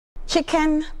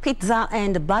Chicken, pizza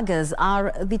and burgers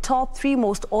are the top 3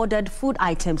 most ordered food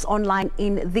items online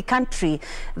in the country.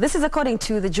 This is according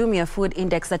to the Jumia Food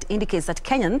Index that indicates that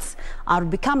Kenyans are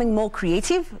becoming more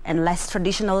creative and less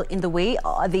traditional in the way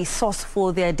they source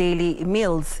for their daily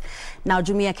meals. Now,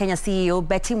 Jumia Kenya CEO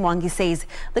Mwangi says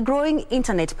the growing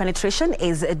internet penetration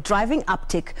is driving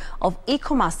uptake of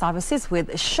e-commerce services,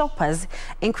 with shoppers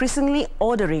increasingly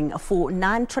ordering for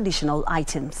non-traditional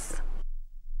items.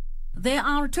 There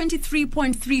are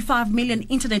 23.35 million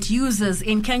internet users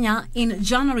in Kenya in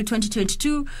January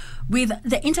 2022, with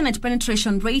the internet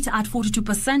penetration rate at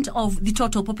 42% of the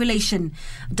total population.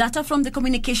 Data from the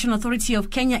Communication Authority of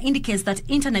Kenya indicates that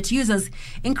internet users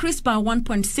increased by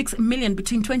 1.6 million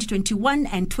between 2021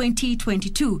 and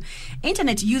 2022.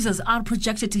 Internet users are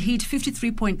projected to hit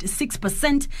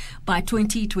 53.6% by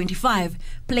 2025.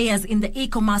 Players in the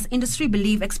e-commerce industry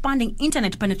believe expanding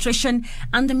internet penetration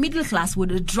and the middle class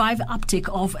would drive uptake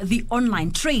of the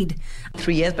online trade.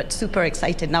 3 years, but super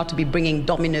excited now to be bringing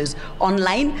Domino's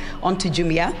online onto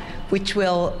Jumia, which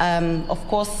will, of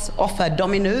course, offer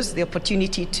Domino's the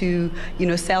opportunity to,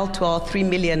 sell to our 3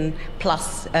 million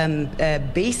plus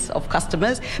base of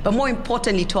customers. But more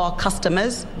importantly, to our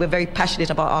customers, we're very passionate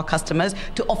about our customers,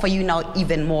 to offer you now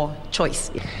even more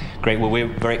choice. Great. Well, we're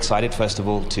very excited, first of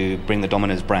all, to bring the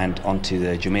Domino's brand onto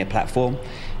the Jumia platform.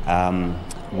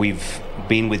 We've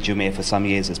been with Jumia for some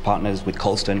years as partners with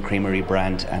Colston Creamery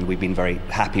brand, and we've been very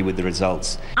happy with the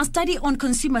results. A study on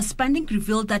consumer spending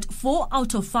revealed that 4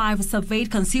 out of 5 surveyed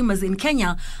consumers in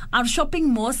Kenya are shopping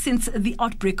more since the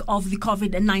outbreak of the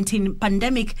COVID-19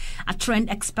 pandemic, a trend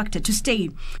expected to stay.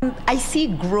 I see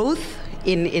growth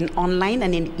in online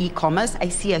and in e-commerce. I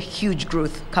see a huge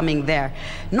growth coming there.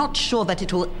 Not sure that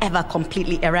it will ever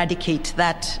completely eradicate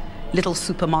that little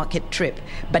supermarket trip,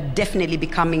 but definitely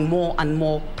becoming more and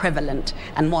more prevalent,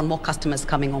 and more customers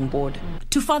coming on board.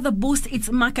 To further boost its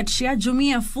market share,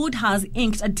 Jumia Food has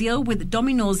inked a deal with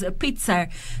Domino's Pizza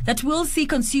that will see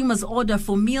consumers order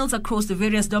for meals across the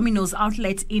various Domino's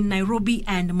outlets in Nairobi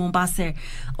and Mombasa.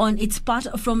 On its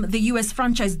part, from the US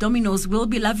franchise, Domino's will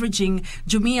be leveraging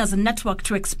Jumia's network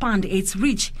to expand its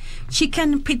reach.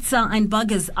 Chicken, pizza and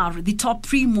burgers are the top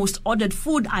 3 most ordered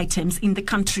food items in the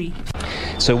country.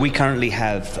 So we currently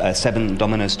have 7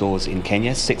 Domino's stores in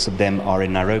Kenya. 6 of them are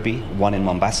in Nairobi, 1 in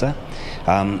Mombasa.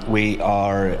 We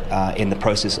are in the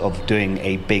process of doing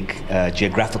a big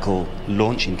geographical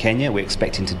launch in Kenya. We're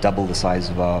expecting to double the size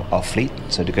of our fleet,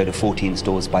 so to go to 14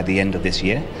 stores by the end of this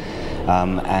year.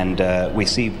 We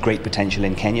see great potential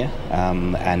in Kenya,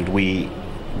 and we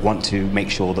want to make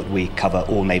sure that we cover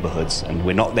all neighborhoods, and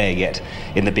we're not there yet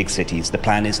in the big cities. The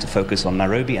plan is to focus on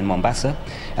Nairobi and Mombasa,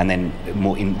 and then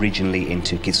more regionally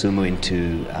into Kisumu,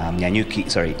 into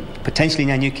potentially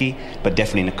Nyanyuki, but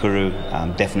definitely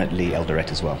Nakuru, definitely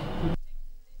Eldoret as well.